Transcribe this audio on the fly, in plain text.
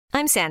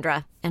I'm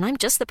Sandra, and I'm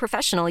just the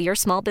professional your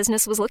small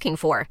business was looking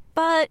for.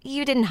 But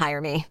you didn't hire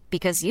me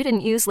because you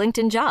didn't use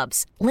LinkedIn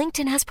Jobs.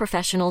 LinkedIn has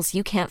professionals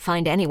you can't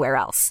find anywhere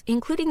else,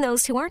 including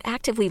those who aren't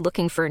actively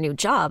looking for a new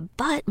job,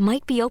 but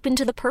might be open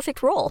to the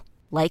perfect role,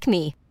 like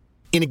me.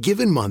 In a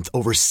given month,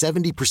 over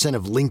 70%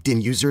 of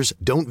LinkedIn users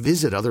don't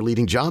visit other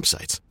leading job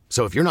sites.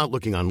 So if you're not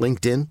looking on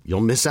LinkedIn,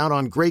 you'll miss out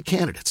on great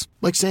candidates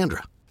like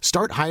Sandra.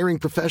 Start hiring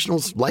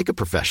professionals like a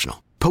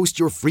professional. Post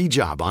your free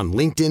job on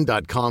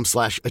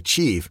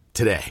linkedin.com/achieve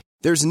today.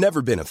 There's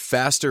never been a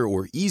faster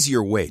or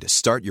easier way to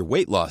start your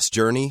weight loss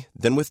journey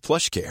than with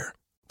PlushCare.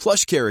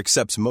 PlushCare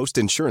accepts most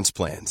insurance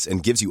plans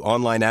and gives you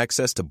online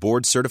access to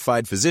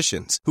board-certified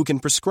physicians who can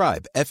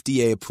prescribe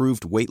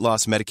FDA-approved weight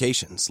loss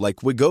medications like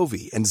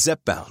Wegovy and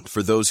Zepbound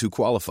for those who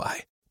qualify.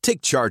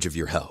 Take charge of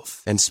your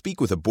health and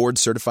speak with a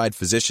board-certified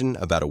physician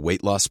about a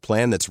weight loss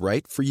plan that's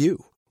right for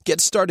you.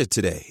 Get started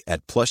today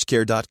at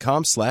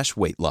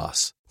plushcare.com/weight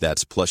loss.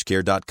 That's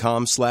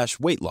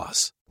plushcare.com/weight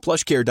loss.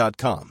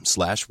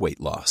 plushcare.com/weight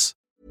loss.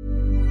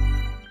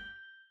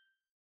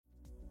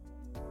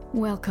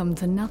 Welcome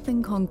to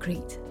Nothing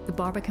Concrete, the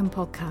Barbican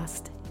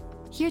podcast.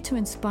 Here to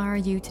inspire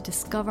you to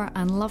discover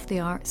and love the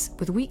arts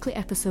with weekly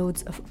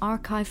episodes of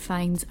archive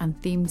finds and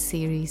themed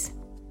series.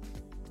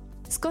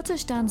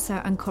 Scottish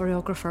dancer and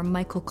choreographer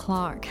Michael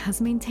Clarke has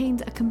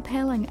maintained a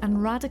compelling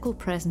and radical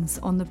presence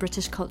on the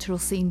British cultural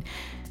scene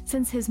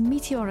since his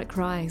meteoric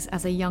rise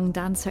as a young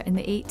dancer in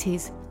the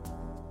 80s.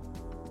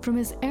 From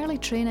his early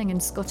training in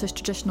Scottish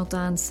traditional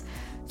dance,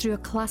 through a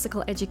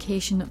classical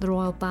education at the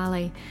Royal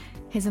Ballet,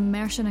 his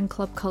immersion in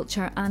club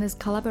culture and his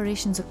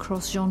collaborations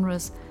across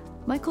genres,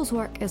 Michael's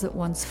work is at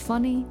once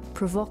funny,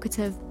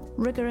 provocative,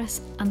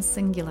 rigorous and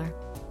singular.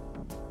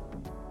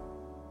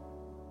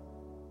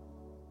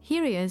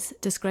 Here he is,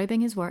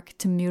 describing his work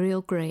to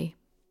Muriel Gray.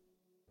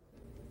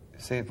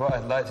 See, what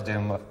I'd like to do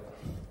in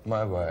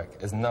my work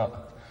is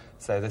not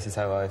say, this is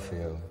how I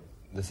feel,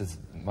 this is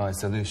my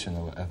solution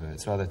or whatever.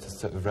 It's rather to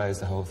sort of raise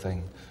the whole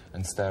thing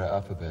and stir it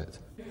up a bit.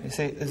 You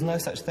see, there's no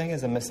such thing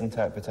as a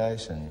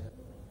misinterpretation.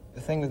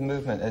 The thing with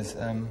movement is,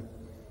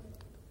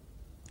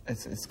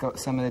 it's got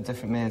so many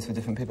different meanings for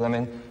different people. I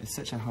mean, it's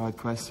such a hard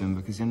question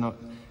because you're not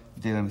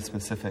dealing with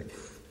specific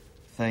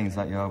things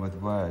like you are with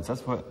words.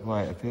 That's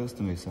why it appeals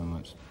to me so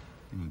much,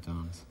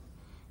 dance,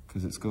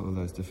 because it's got all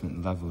those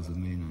different levels of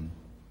meaning.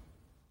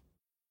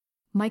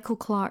 Michael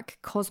Clarke,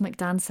 Cosmic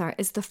Dancer,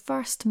 is the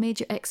first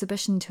major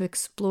exhibition to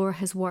explore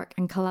his work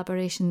and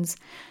collaborations,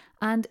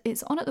 and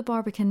it's on at the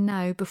Barbican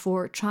now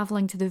before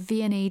travelling to the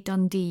V&A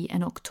Dundee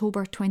in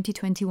October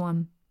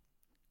 2021.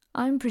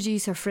 I'm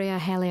producer Freya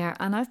Hellier,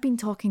 and I've been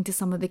talking to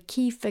some of the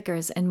key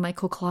figures in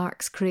Michael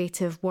Clarke's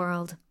creative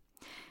world.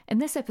 In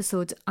this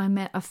episode, I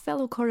met a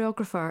fellow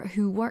choreographer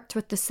who worked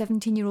with the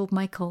 17-year-old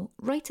Michael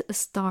right at the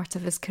start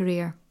of his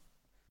career.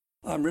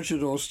 I'm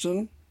Richard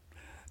Austin,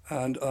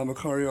 and I'm a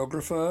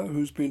choreographer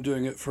who's been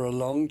doing it for a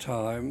long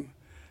time.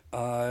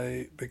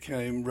 I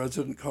became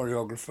resident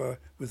choreographer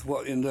with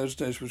what in those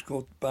days was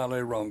called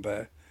Ballet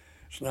Rambert.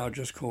 It's now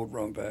just called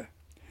Rambert.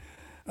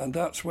 And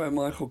that's where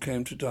Michael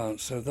came to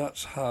dance, so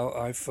that's how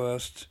I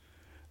first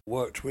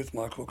worked with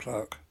Michael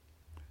Clarke.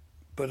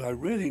 But I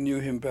really knew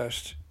him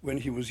best when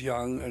he was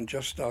young and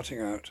just starting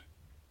out.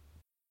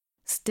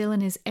 Still in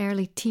his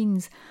early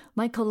teens,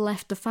 Michael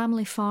left the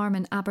family farm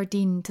in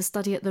Aberdeen to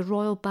study at the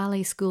Royal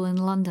Ballet School in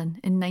London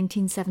in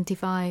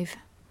 1975.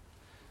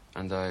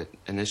 And I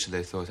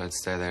initially thought I'd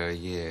stay there a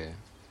year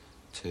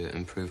to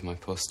improve my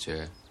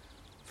posture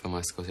for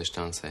my Scottish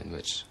dancing,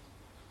 which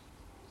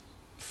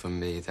for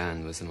me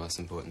then was the most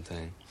important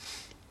thing.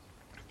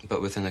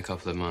 But within a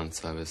couple of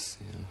months I was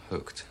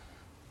hooked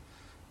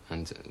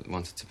and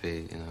wanted to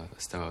be a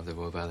star of the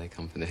Royal Ballet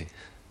Company.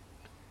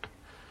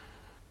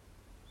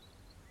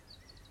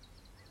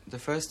 The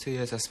first 2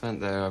 years I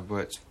spent there, I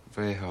worked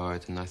very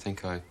hard, and I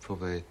think I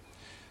probably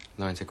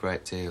learned a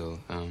great deal.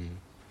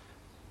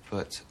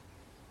 But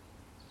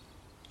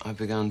I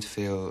began to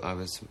feel I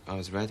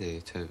was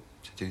ready to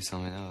do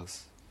something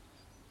else.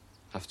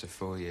 After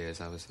 4 years,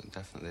 I was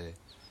definitely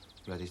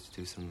ready to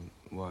do some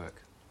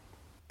work.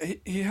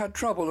 He had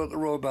trouble at the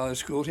Royal Ballet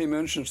School. He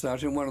mentions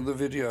that in one of the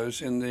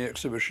videos in the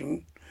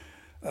exhibition.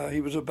 He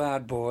was a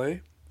bad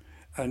boy,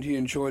 and he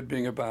enjoyed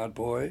being a bad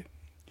boy.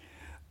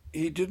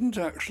 He didn't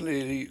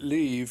actually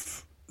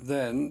leave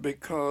then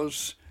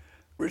because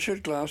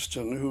Richard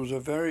Glaston, who was a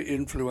very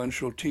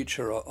influential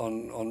teacher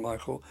on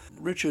Michael,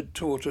 Richard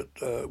taught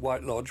at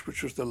White Lodge,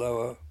 which was the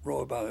lower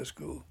Royal Ballet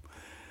School,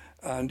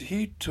 and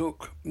he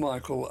took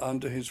Michael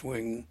under his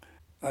wing.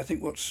 I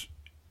think what's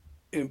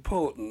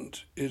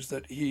important is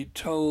that he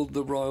told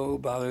the Royal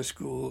Ballet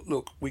School,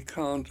 look, we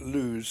can't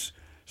lose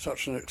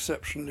such an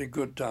exceptionally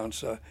good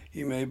dancer.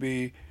 He may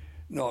be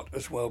not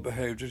as well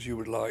behaved as you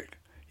would like.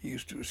 He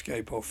used to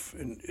escape off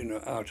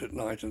out at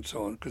night and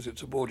so on, because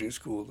it's a boarding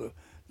school,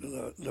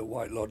 the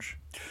White Lodge.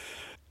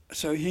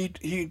 So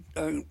he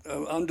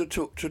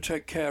undertook to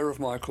take care of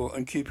Michael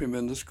and keep him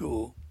in the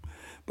school.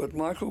 But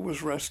Michael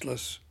was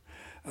restless,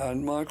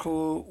 and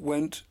Michael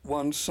went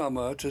one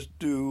summer to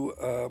do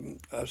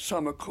a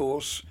summer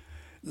course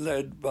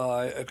led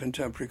by a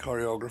contemporary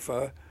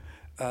choreographer,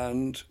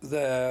 and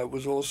there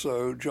was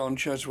also John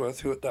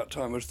Chesworth, who at that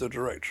time was the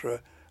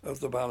director of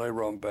the Ballet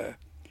Rambert.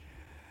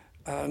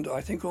 And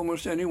I think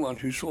almost anyone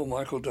who saw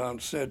Michael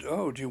dance said,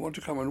 "Oh, do you want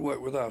to come and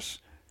work with us?"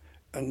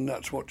 And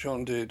that's what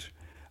John did.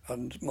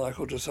 And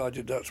Michael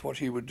decided that's what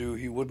he would do.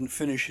 He wouldn't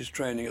finish his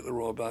training at the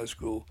Royal Ballet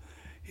School.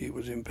 He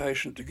was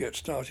impatient to get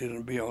started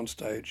and be on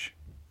stage.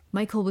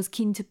 Michael was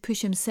keen to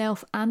push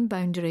himself and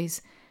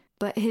boundaries,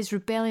 but his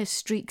rebellious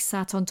streak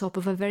sat on top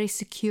of a very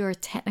secure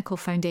technical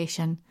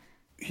foundation.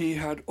 He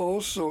had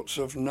all sorts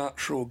of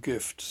natural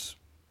gifts.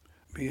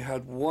 He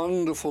had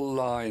wonderful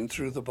line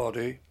through the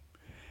body.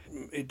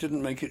 It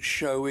didn't make it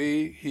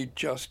showy.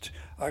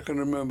 I can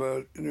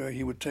remember,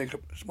 he would take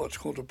what's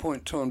called a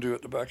point tendu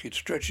at the back. He'd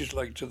stretch his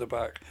leg to the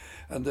back,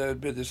 and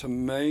there'd be this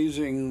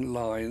amazing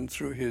line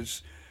through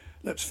his,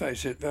 let's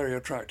face it, very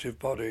attractive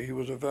body. He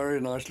was a very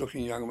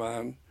nice-looking young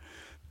man,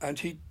 and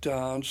he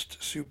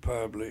danced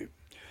superbly.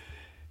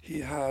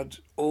 He had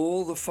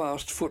all the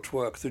fast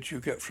footwork that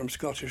you get from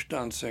Scottish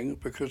dancing,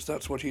 because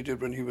that's what he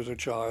did when he was a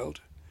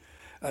child.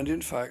 And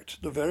in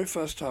fact, the very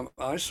first time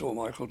I saw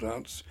Michael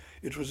dance,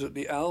 it was at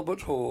the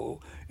Albert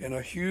Hall in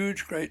a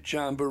huge, great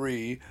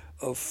jamboree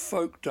of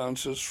folk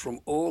dancers from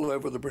all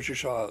over the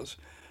British Isles.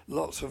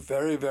 Lots of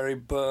very, very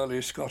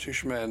burly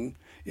Scottish men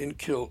in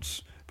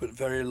kilts, but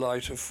very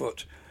light of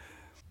foot.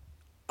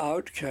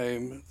 Out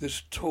came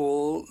this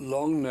tall,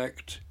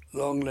 long-necked,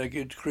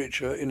 long-legged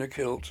creature in a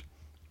kilt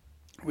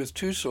with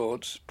two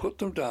swords, put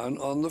them down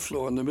on the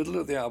floor in the middle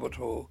of the Albert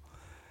Hall,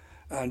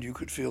 and you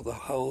could feel the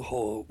whole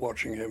hall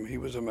watching him. He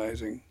was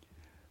amazing.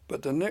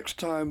 But the next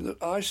time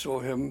that I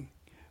saw him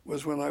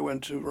was when I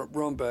went to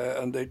Rambert,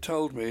 and they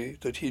told me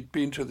that he'd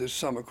been to this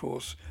summer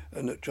course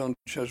and that John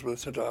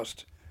Chesworth had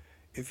asked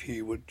if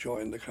he would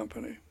join the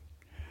company.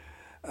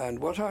 And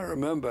what I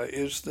remember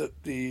is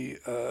that the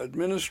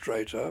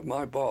administrator,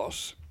 my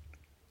boss,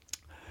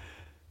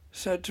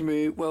 said to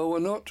me, "Well,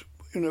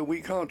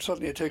 we can't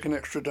suddenly take an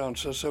extra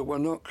dancer, so we're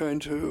not going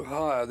to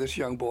hire this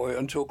young boy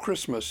until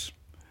Christmas."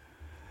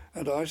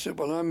 And I said,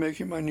 "Well, I'm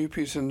making my new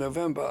piece in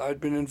November." I'd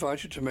been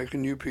invited to make a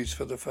new piece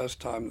for the first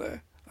time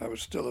there. I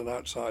was still an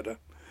outsider.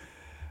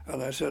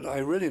 And I said, "I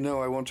really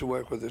know I want to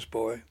work with this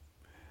boy."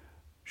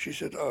 She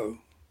said, "Oh,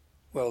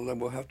 well, then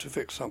we'll have to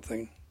fix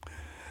something."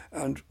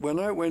 And when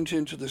I went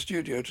into the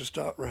studio to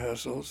start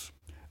rehearsals,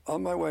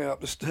 on my way up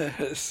the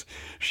stairs,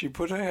 she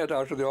put her head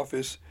out of the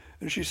office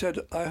and she said,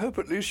 "I hope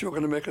at least you're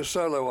going to make a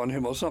solo on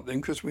him or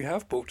something, because we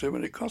have booked him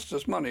and it costs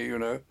us money, you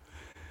know."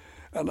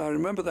 And I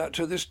remember that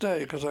to this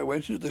day, because I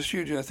went into the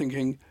studio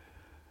thinking,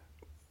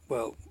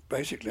 well,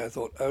 basically I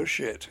thought, oh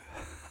shit.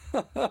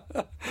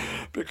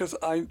 Because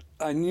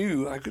I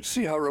knew, I could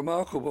see how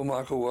remarkable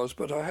Michael was,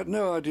 but I had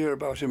no idea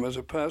about him as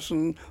a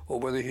person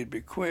or whether he'd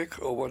be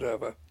quick or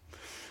whatever.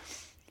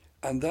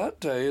 And that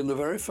day, in the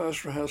very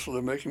first rehearsal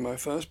of making my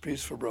first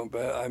piece for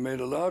Rambert, I made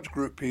a large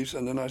group piece,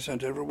 and then I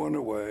sent everyone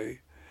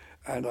away,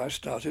 and I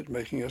started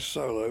making a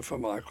solo for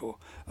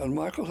Michael. And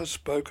Michael has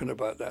spoken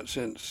about that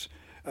since,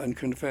 and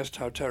confessed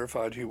how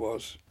terrified he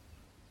was.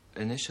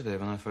 Initially,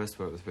 when I first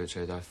worked with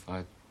Richard,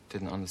 I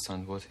didn't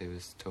understand what he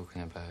was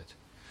talking about,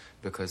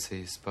 because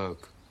he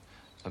spoke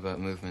about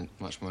movement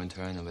much more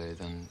internally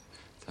than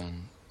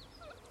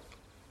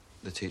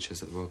the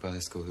teachers at the Royal Ballet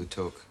School who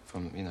talk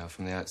from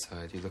the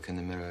outside. You look in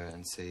the mirror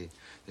and see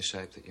the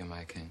shape that you're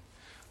making,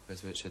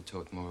 whereas Richard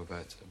talked more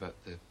about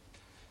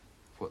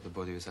what the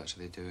body was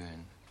actually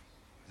doing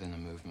within a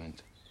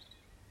movement.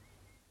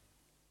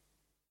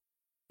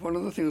 One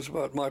of the things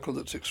about Michael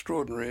that's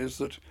extraordinary is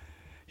that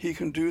he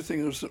can do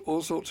things that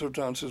all sorts of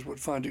dancers would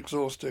find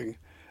exhausting,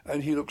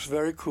 and he looks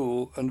very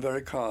cool and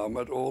very calm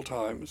at all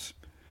times.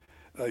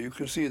 You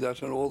can see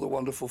that in all the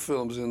wonderful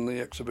films in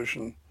the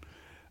exhibition.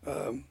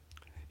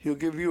 He'll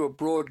give you a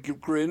broad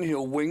grin,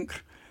 he'll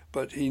wink,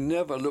 but he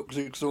never looks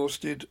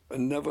exhausted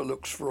and never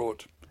looks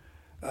fraught.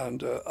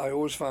 And I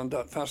always found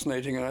that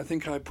fascinating, and I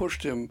think I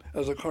pushed him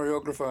as a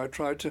choreographer. I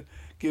tried to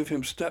give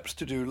him steps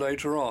to do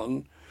later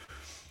on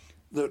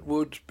that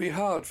would be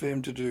hard for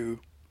him to do.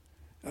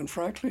 And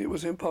frankly, it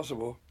was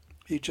impossible.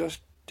 He just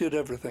did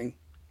everything.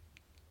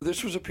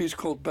 This was a piece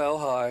called Bell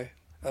High,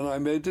 and I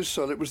made this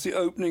solo. It was the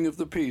opening of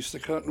the piece. The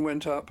curtain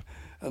went up,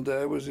 and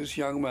there was this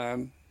young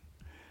man,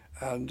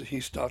 and he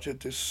started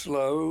this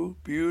slow,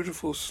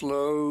 beautiful,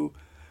 slow,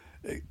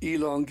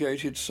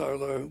 elongated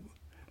solo.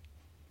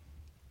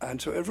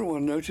 And so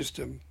everyone noticed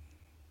him.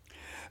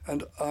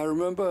 And I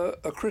remember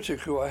a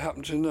critic who I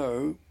happened to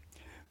know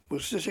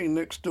was sitting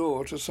next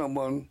door to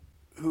someone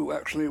who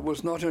actually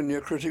was not only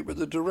a critic, but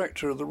the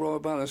director of the Royal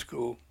Ballet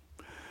School.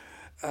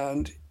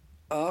 And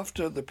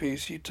after the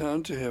piece, he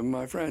turned to him,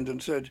 my friend,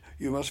 and said,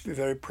 "You must be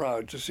very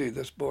proud to see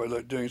this boy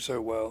doing so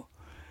well."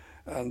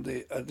 And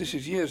this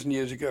is years and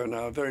years ago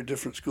now, a very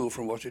different school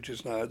from what it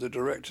is now. The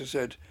director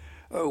said,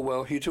 "Oh,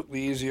 well, he took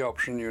the easy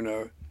option, you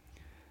know."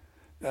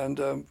 And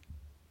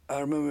I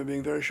remember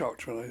being very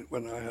shocked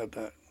when I heard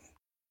that.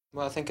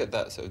 Well, I think at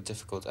that sort of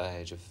difficult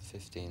age of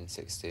 15,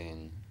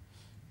 16,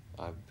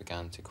 I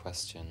began to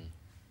question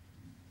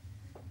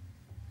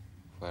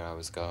where I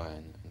was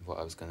going and what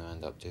I was going to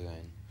end up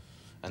doing,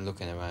 and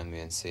looking around me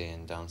and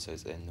seeing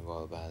dancers in the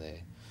Royal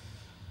Ballet,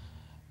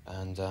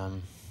 and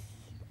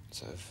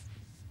sort of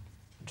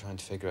trying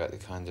to figure out the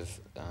kind of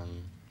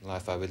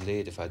life I would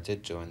lead if I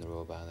did join the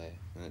Royal Ballet,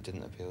 and it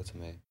didn't appeal to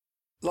me.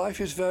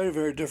 Life is very,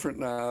 very different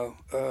now.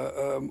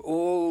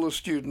 All the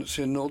students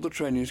in all the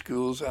training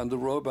schools, and the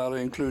Royal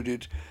Ballet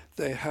included,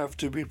 they have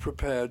to be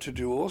prepared to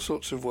do all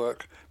sorts of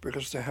work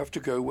because they have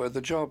to go where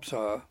the jobs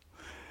are.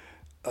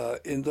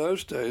 In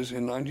those days,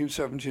 in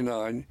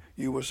 1979,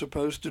 you were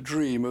supposed to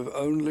dream of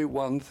only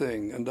one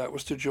thing, and that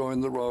was to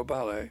join the Royal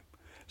Ballet.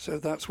 So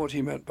that's what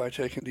he meant by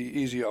taking the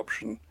easy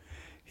option.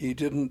 He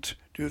didn't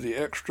do the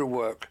extra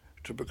work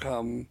to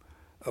become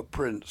a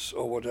prince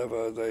or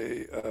whatever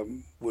they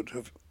would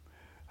have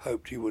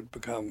hoped he would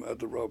become at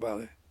the Royal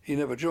Ballet. He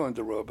never joined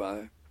the Royal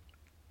Ballet.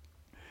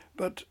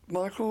 But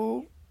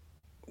Michael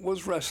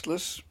was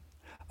restless.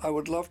 I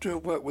would love to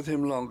have worked with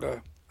him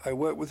longer. I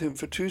worked with him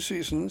for 2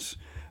 seasons,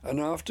 and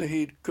after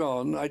he'd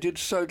gone, I did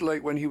Sode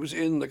Lake when he was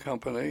in the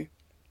company,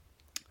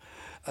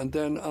 and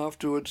then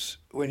afterwards,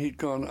 when he'd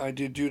gone, I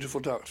did Dutiful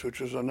Ducks, which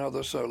was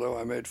another solo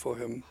I made for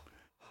him.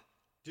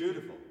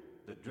 Dutiful,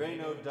 the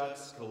Drano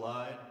ducks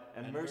collide,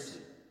 and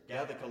Mercy,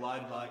 gather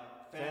collide like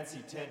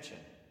fancy tension.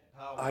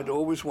 I'd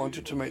always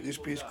wanted to make this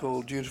piece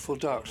called Dutiful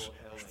Ducks.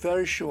 It's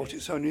very short,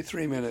 it's only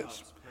 3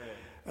 minutes.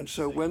 And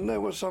so when there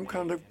was some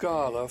kind of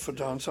gala for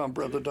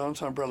the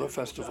Dance Umbrella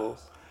Festival,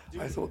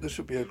 I thought this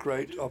would be a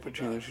great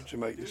opportunity to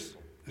make this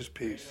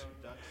piece.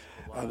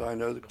 And I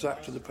know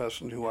exactly the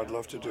person who I'd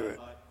love to do it.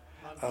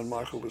 And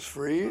Michael was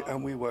free,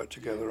 and we worked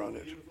together on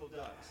it.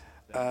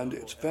 And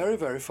it's very,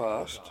 very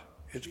fast.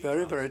 It's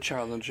very, very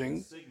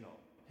challenging.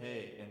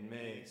 Hey, and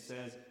May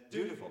says,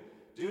 dutiful,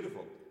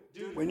 dutiful.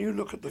 When you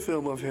look at the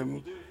film of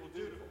him,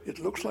 it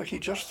looks like he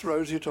just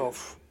throws it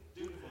off.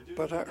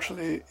 But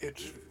actually,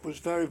 it was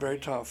very, very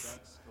tough.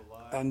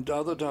 And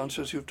other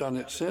dancers who've done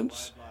it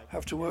since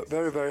have to work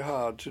very, very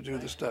hard to do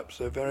the steps.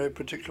 They're very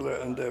particular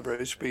and they're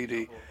very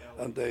speedy,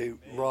 and they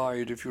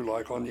ride, if you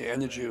like, on the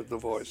energy of the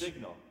voice.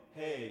 Signal.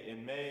 Hey,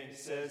 in May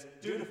says,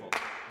 dutiful,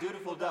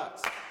 dutiful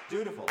ducks,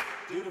 dutiful,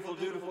 dutiful,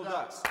 dutiful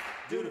ducks,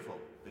 dutiful.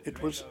 It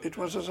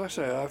was, as I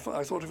say,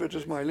 I thought of it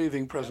as my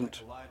leaving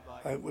present.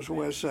 I was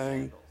always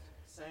saying,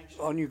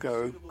 on you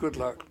go, good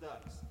luck,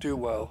 do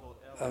well.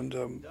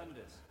 And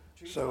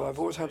so I've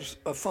always had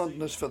a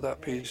fondness for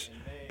that piece,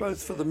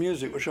 both for the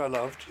music, which I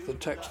loved, the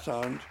text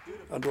sound,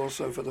 and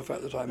also for the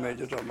fact that I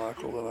made it on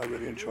Michael, and I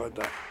really enjoyed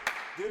that.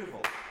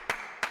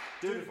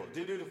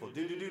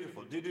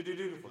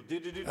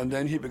 And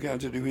then he began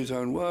to do his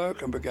own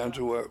work and began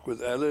to work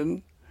with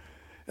Ellen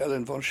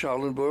von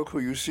Schaulenburg, who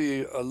you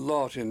see a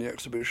lot in the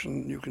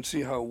exhibition. You can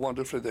see how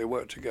wonderfully they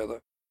worked together.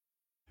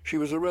 She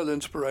was a real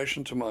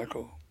inspiration to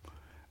Michael.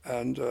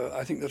 And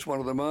I think that's one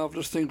of the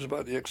marvelous things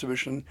about the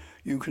exhibition.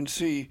 You can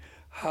see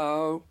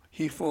how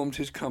he formed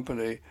his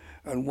company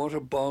and what a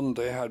bond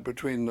they had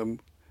between them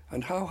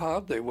and how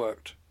hard they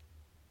worked.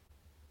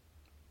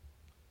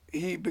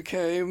 He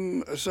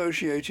became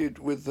associated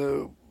with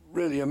the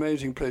really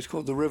amazing place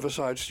called the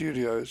Riverside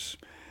Studios,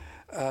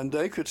 and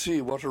they could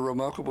see what a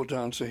remarkable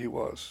dancer he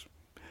was.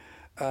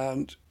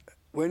 And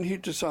when he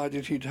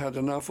decided he'd had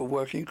enough of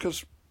working,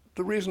 because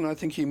the reason I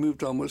think he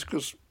moved on was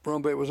because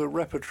Brombault was a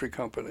repertory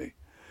company,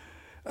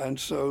 and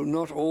so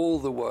not all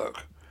the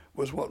work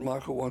was what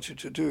Michael wanted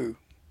to do.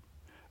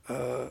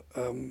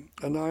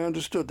 And I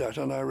understood that,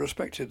 and I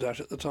respected that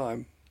at the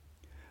time.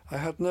 I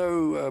had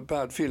no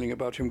bad feeling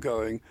about him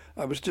going.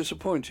 I was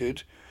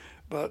disappointed,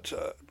 but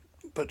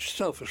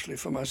selfishly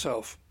for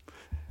myself.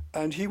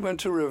 And he went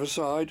to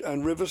Riverside,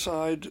 and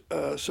Riverside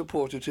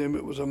supported him.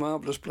 It was a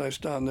marvellous place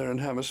down there in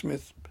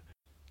Hammersmith.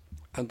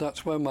 And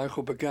that's where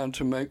Michael began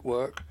to make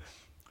work.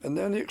 And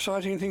then the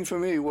exciting thing for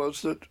me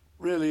was that,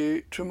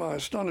 really, to my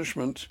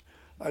astonishment,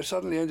 I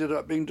suddenly ended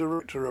up being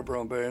director of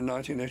Brombault in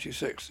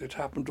 1986. It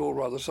happened all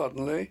rather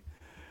suddenly.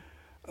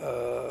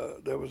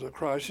 There was a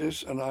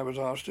crisis, and I was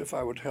asked if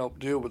I would help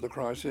deal with the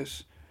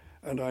crisis.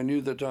 And I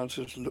knew the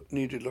dancers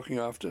needed looking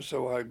after,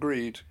 so I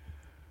agreed.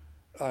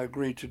 I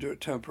agreed to do it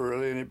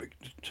temporarily, and it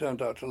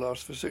turned out to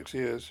last for 6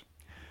 years.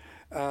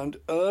 And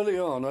early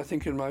on, I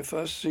think in my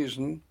first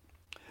season,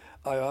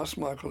 I asked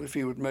Michael if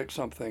he would make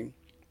something.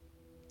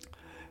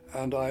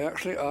 And I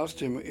actually asked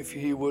him if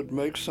he would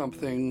make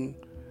something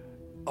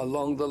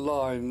along the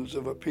lines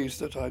of a piece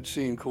that I'd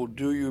seen called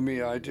Do You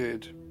Me I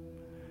Did.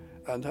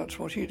 And that's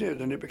what he did,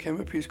 and it became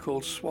a piece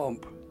called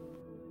Swamp.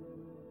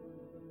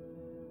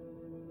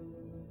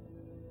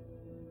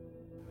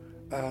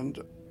 And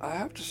I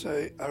have to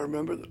say, I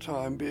remember at the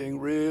time being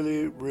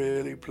really,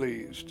 really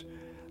pleased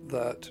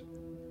that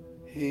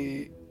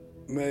he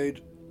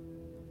made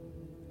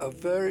a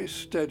very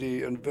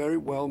steady and very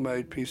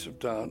well-made piece of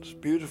dance,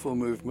 beautiful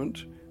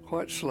movement,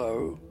 quite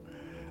slow,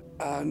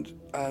 and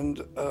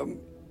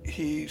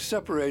he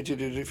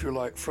separated it, if you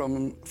like,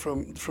 from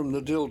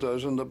the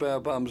dildos and the bare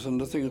bums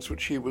and the things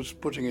which he was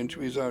putting into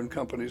his own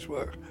company's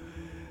work.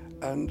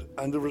 And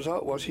the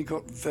result was he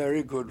got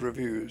very good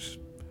reviews.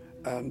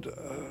 And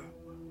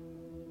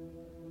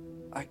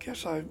I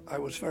guess I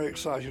was very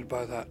excited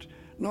by that,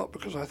 not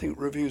because I think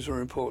reviews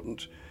are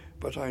important,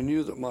 but I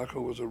knew that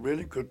Michael was a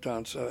really good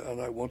dancer and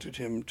I wanted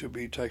him to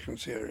be taken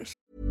serious.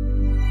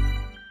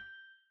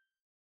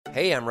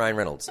 Hey, I'm Ryan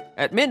Reynolds.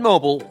 At Mint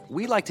Mobile,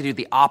 we like to do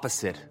the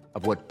opposite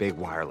of what Big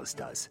Wireless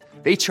does.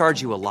 They charge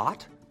you a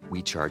lot,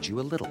 we charge you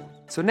a little.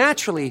 So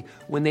naturally,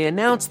 when they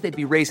announced they'd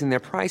be raising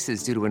their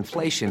prices due to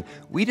inflation,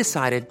 we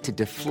decided to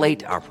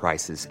deflate our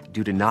prices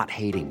due to not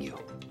hating you.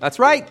 That's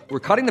right.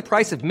 We're cutting the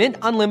price of Mint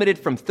Unlimited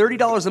from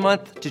 $30 a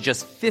month to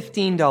just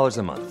 $15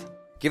 a month.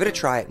 Give it a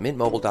try at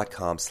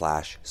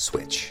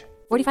mintmobile.com/switch.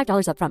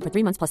 $45 up front for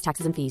 3 months plus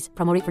taxes and fees.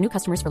 Promo rate for new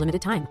customers for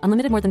limited time.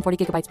 Unlimited more than 40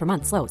 gigabytes per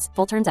month. Slows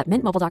full terms at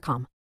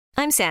mintmobile.com.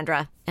 I'm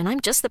Sandra, and I'm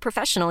just the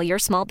professional your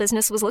small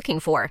business was looking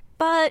for.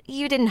 But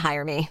you didn't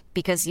hire me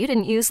because you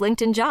didn't use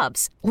LinkedIn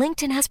Jobs.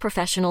 LinkedIn has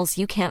professionals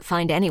you can't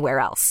find anywhere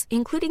else,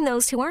 including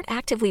those who aren't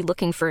actively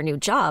looking for a new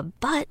job,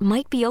 but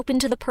might be open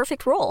to the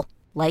perfect role,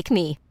 like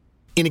me.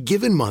 In a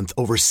given month,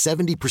 over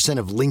 70%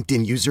 of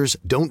LinkedIn users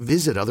don't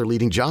visit other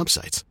leading job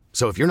sites.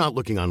 So if you're not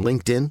looking on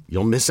LinkedIn,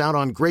 you'll miss out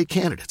on great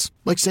candidates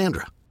like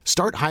Sandra.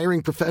 Start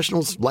hiring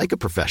professionals like a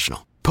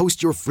professional.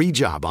 Post your free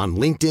job on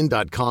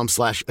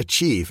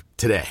linkedin.com/achieve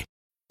today.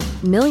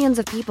 Millions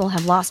of people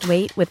have lost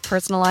weight with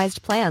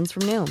personalized plans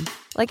from Noom.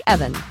 Like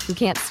Evan, who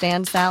can't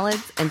stand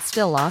salads and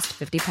still lost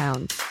 50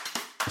 pounds.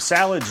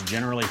 Salads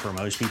generally for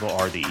most people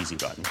are the easy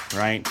button,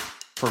 right?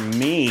 For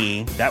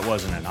me, that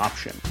wasn't an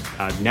option.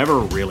 I never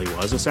really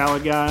was a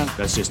salad guy.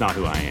 That's just not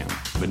who I am.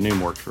 But Noom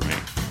worked for me.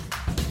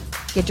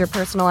 Get your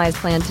personalized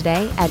plan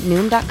today at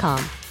Noom.com.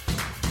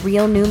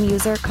 Real Noom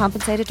user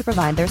compensated to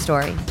provide their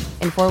story.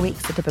 In 4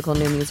 weeks, the typical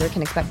Noom user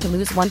can expect to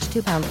lose 1 to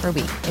 2 pounds per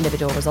week.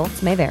 Individual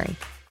results may vary.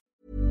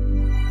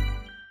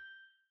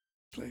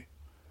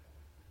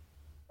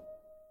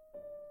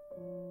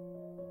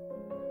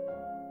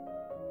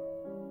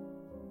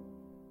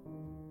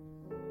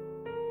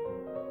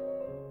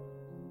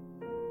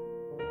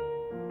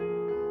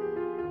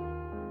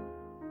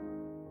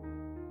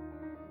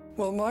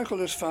 Well, Michael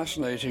is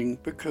fascinating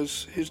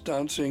because his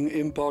dancing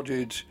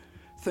embodied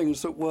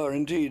things that were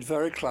indeed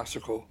very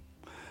classical.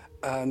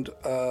 And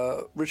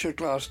Richard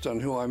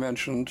Glaston, who I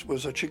mentioned,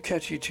 was a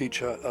Cecchetti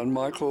teacher, and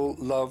Michael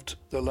loved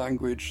the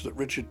language that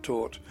Richard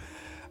taught.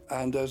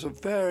 And there's a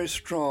very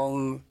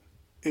strong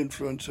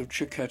influence of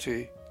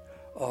Cecchetti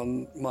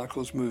on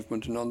Michael's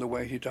movement and on the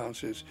way he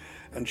dances.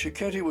 And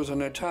Cecchetti was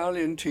an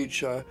Italian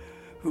teacher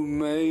who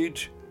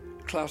made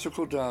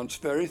classical dance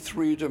very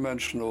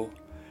three-dimensional.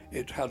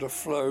 It had a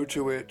flow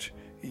to it.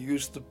 He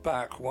used the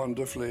back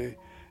wonderfully.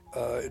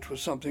 It was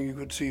something you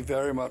could see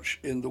very much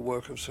in the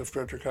work of Sir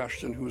Frederick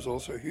Ashton, who was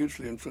also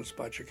hugely influenced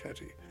by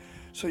Cecchetti.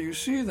 So you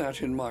see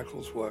that in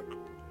Michael's work,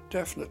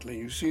 definitely.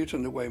 You see it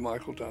in the way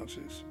Michael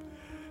dances.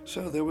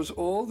 So there was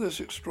all this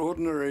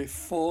extraordinary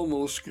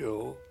formal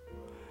skill,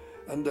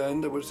 and then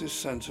there was this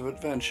sense of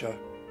adventure.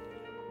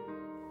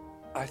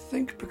 I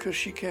think because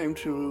she came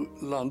to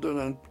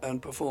London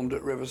and performed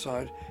at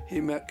Riverside,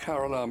 he met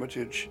Carol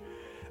Armitage,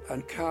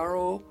 and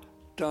Carol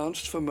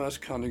danced for Merce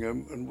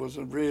Cunningham and was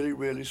a really,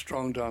 really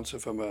strong dancer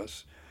for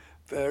Merce.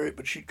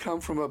 But she'd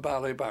come from a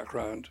ballet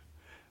background,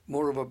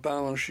 more of a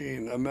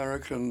Balanchine,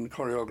 American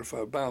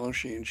choreographer,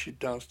 Balanchine. She'd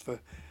danced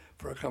for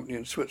a company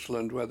in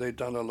Switzerland where they'd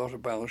done a lot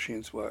of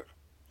Balanchine's work.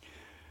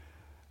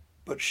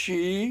 But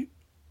she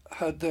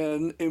had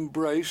then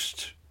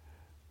embraced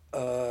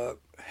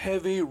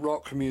heavy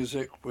rock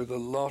music with a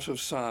lot of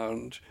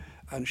sound,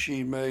 and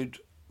she made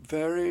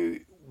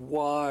very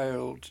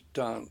wild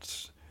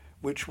dance,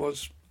 which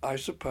was, I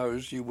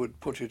suppose you would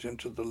put it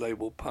into the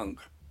label punk.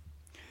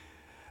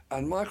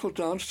 And Michael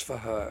danced for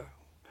her,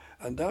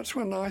 and that's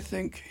when I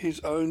think his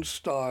own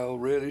style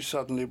really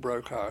suddenly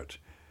broke out,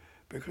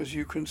 because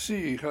you can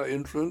see her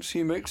influence.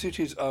 He makes it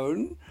his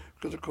own,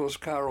 because of course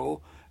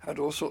Carol had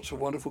all sorts of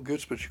wonderful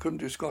gifts, but she couldn't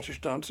do Scottish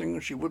dancing,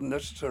 and she wouldn't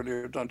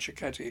necessarily have done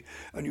Cecchetti,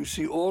 and you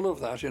see all of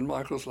that in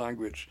Michael's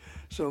language.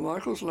 So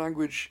Michael's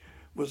language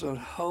was a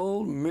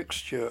whole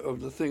mixture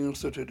of the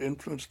things that had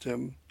influenced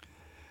him,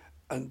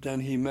 and then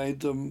he made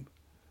them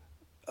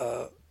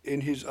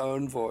in his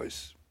own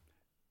voice.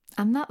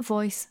 And that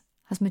voice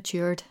has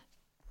matured.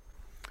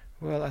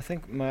 Well, I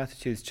think my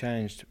attitude's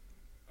changed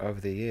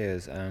over the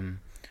years.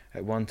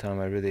 At one time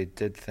I really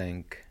did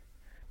think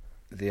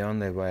the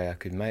only way I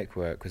could make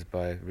work was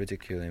by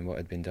ridiculing what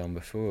had been done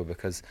before,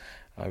 because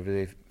I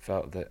really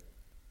felt that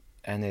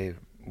any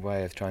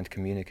way of trying to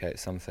communicate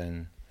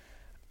something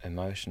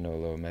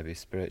emotional or maybe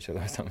spiritual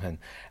or something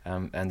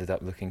ended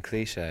up looking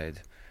cliched.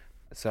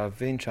 So I've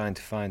been trying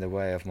to find a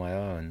way of my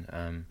own,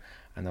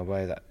 and a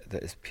way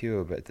that is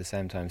pure but at the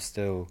same time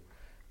still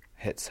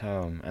hits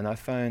home. And I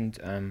found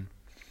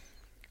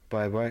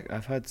by work,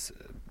 I've had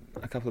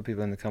a couple of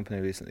people in the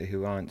company recently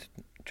who aren't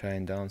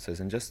trained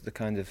dancers, and just the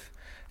kind of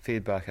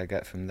feedback I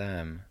get from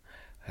them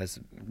has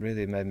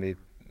really made me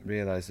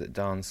realise that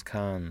dance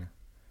can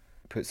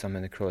put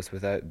something across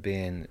without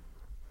being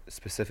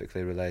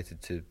specifically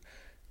related to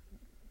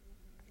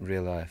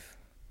real life.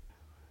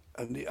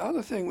 And the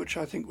other thing which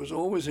I think was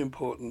always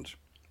important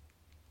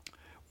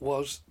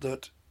was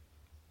that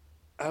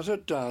as a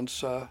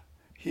dancer,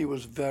 he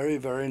was very,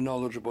 very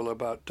knowledgeable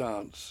about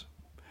dance.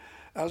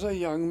 As a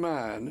young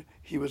man,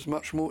 he was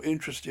much more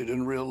interested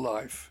in real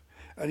life,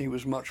 and he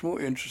was much more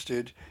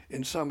interested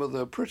in some of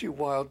the pretty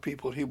wild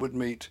people he would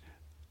meet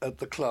at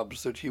the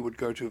clubs that he would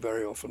go to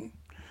very often.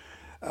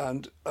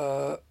 And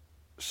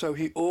so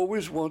he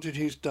always wanted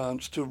his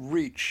dance to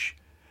reach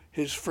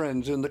his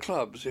friends in the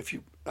clubs, if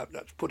you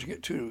that's putting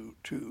it too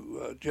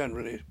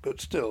generally, but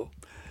still.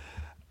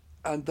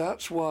 And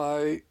that's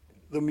why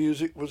the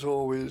music was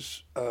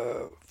always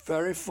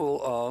very full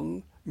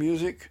on,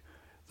 music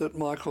that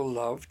Michael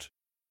loved.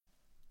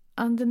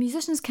 And the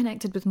musicians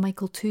connected with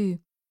Michael too.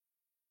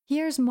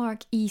 Here's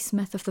Mark E.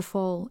 Smith of The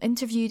Fall,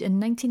 interviewed in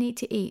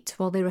 1988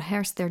 while they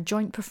rehearsed their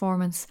joint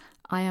performance,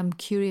 I Am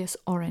Curious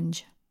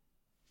Orange.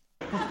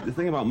 The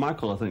thing about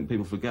Michael, I think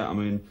people forget, I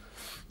mean,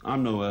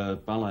 I'm no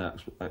ballet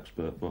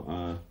expert,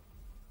 but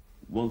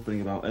one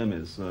thing about him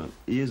is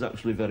he is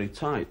actually very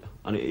tight,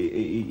 and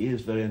he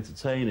is very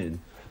entertaining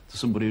to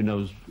somebody who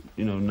knows,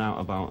 now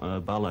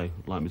about ballet,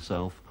 like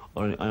myself,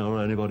 or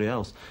anybody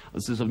else.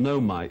 And since I've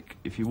known Mike,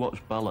 if you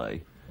watch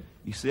ballet,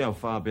 you see how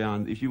far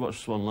behind, if you watch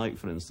Swan Lake,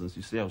 for instance,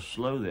 you see how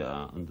slow they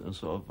are and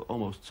sort of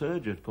almost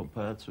turgid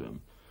compared to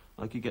him.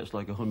 Like, he gets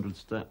like 100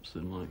 steps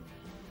in like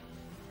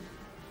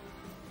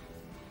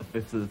a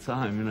fifth of the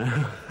time,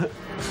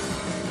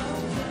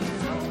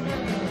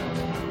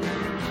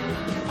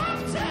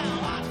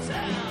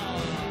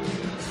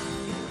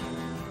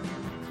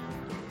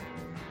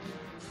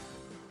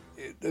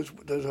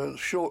 There's a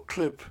short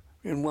clip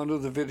in one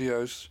of the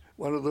videos,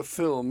 one of the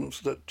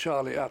films that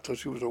Charlie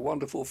Atlas, who was a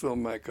wonderful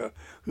filmmaker,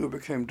 who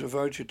became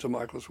devoted to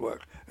Michael's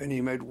work, and he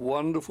made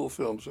wonderful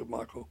films of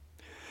Michael.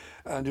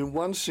 And in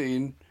one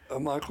scene,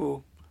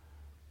 Michael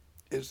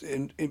is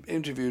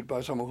interviewed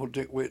by someone called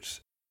Dick Witts.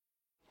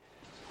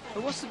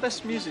 But what's the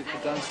best music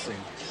for dancing?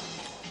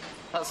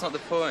 That's not the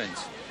point.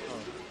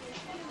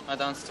 I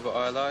dance to what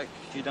I like,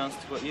 you dance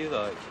to what you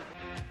like.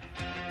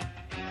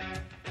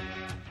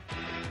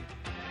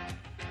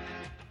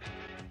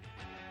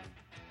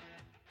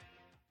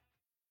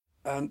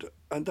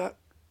 And that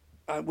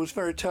was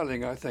very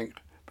telling, I think,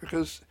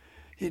 because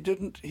he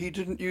didn't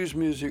use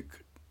music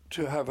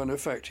to have an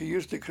effect. He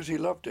used it because he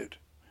loved it.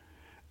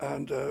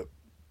 And, I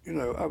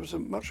was a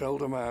much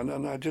older man,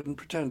 and I didn't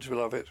pretend to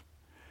love it.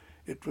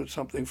 It was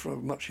something for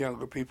much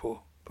younger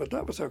people. But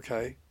that was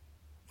okay.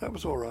 That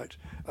was all right.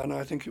 And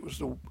I think it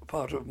was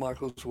part of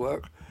Michael's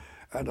work,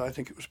 and I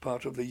think it was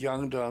part of the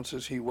young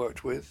dancers he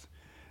worked with.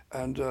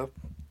 And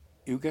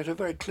you get a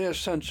very clear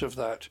sense of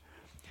that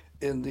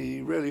in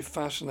the really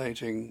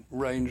fascinating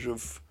range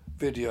of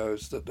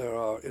videos that there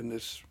are in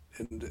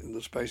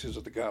the spaces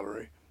of the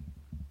gallery.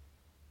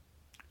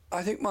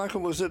 I think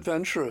Michael was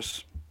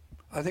adventurous.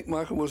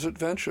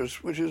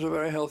 Which is a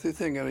very healthy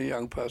thing in a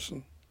young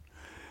person.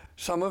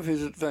 Some of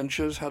his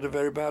adventures had a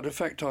very bad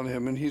effect on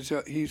him, and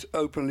he's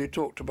openly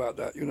talked about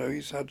that.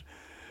 He's had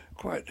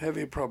quite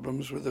heavy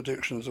problems with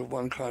addictions of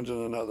one kind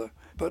and another.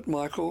 But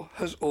Michael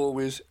has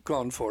always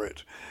gone for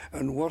it.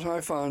 And what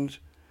I found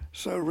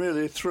so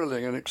really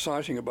thrilling and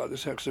exciting about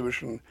this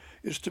exhibition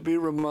is to be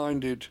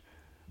reminded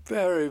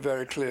very,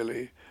 very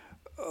clearly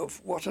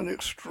of what an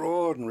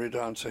extraordinary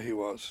dancer he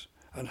was,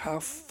 and how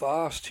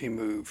fast he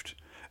moved,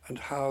 and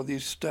how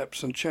these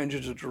steps and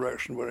changes of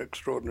direction were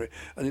extraordinary.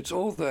 And it's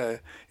all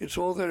there. It's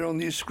all there on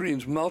these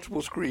screens,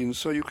 multiple screens,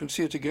 so you can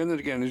see it again and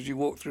again as you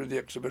walk through the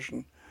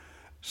exhibition.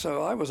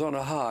 So I was on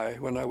a high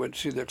when I went to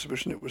see the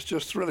exhibition. It was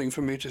just thrilling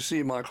for me to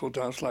see Michael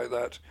dance like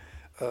that,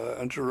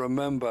 and to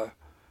remember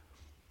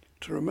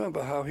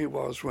how he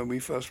was when we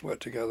first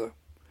worked together.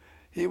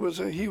 He was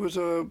a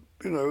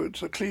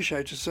it's a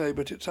cliche to say,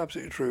 but it's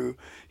absolutely true.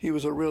 He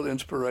was a real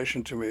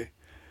inspiration to me.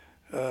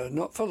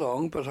 Not for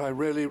long, but I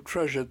really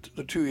treasured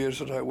the 2 years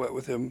that I worked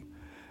with him,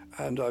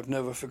 and I've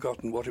never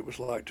forgotten what it was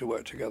like to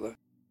work together.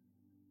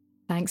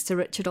 Thanks to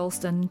Richard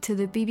Alston, to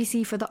the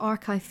BBC for the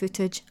archive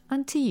footage,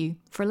 and to you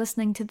for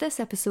listening to this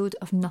episode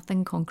of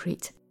Nothing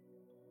Concrete.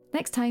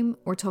 Next time,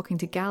 we're talking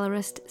to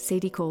gallerist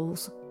Sadie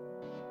Coles.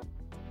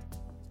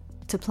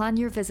 To plan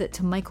your visit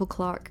to Michael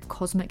Clarke,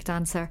 Cosmic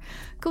Dancer,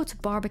 go to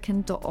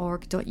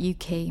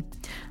barbican.org.uk,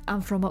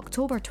 and from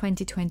October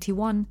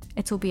 2021,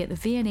 it'll be at the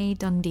V&A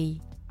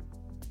Dundee.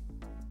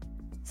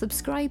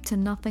 Subscribe to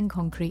Nothing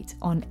Concrete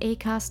on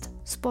Acast,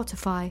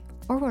 Spotify,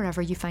 or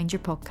wherever you find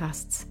your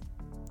podcasts.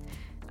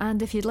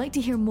 And if you'd like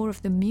to hear more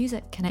of the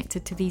music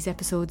connected to these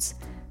episodes,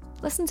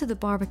 listen to the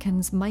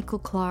Barbican's Michael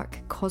Clarke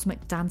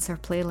Cosmic Dancer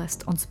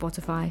playlist on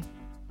Spotify.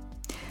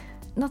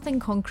 Nothing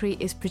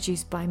Concrete is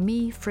produced by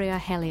me, Freya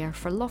Hellier,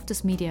 for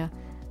Loftus Media.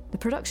 The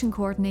production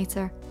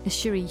coordinator is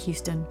Cherie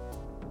Houston.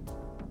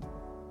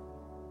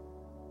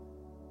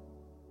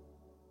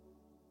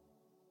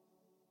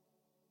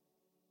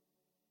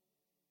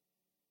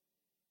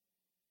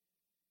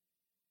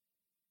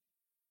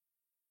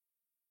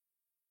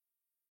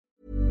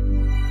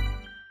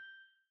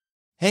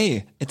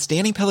 Hey, it's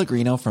Danny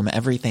Pellegrino from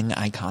Everything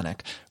Iconic.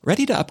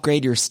 Ready to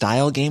upgrade your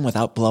style game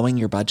without blowing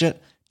your budget?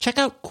 Check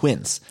out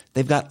Quince.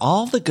 They've got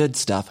all the good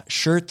stuff,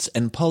 shirts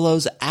and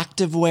polos,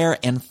 activewear,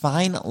 and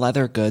fine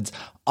leather goods,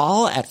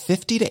 all at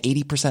 50 to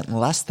 80%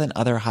 less than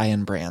other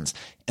high-end brands.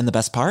 And the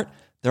best part?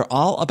 They're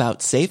all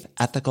about safe,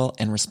 ethical,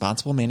 and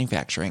responsible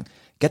manufacturing.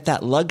 Get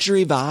that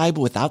luxury vibe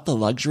without the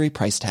luxury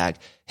price tag.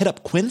 Hit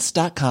up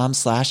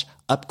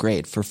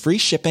quince.com/upgrade for free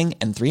shipping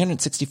and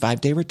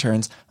 365-day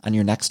returns on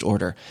your next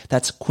order.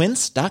 That's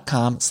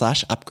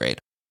quince.com/upgrade.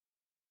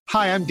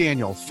 Hi, I'm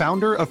Daniel,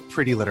 founder of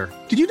Pretty Litter.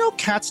 Did you know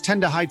cats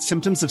tend to hide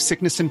symptoms of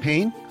sickness and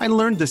pain? I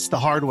learned this the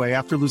hard way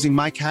after losing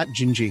my cat,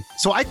 Gingy.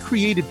 So I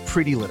created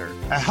Pretty Litter,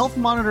 a health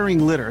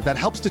monitoring litter that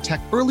helps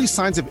detect early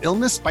signs of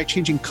illness by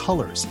changing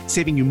colors,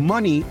 saving you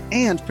money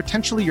and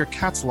potentially your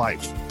cat's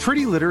life.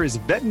 Pretty Litter is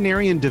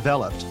veterinarian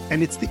developed,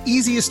 and it's the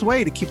easiest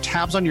way to keep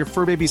tabs on your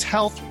fur baby's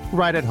health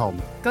right at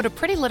home. Go to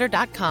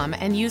prettylitter.com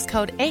and use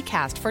code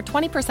ACAST for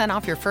 20%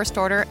 off your first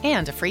order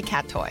and a free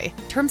cat toy.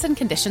 Terms and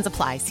conditions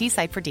apply. See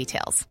site for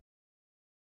details.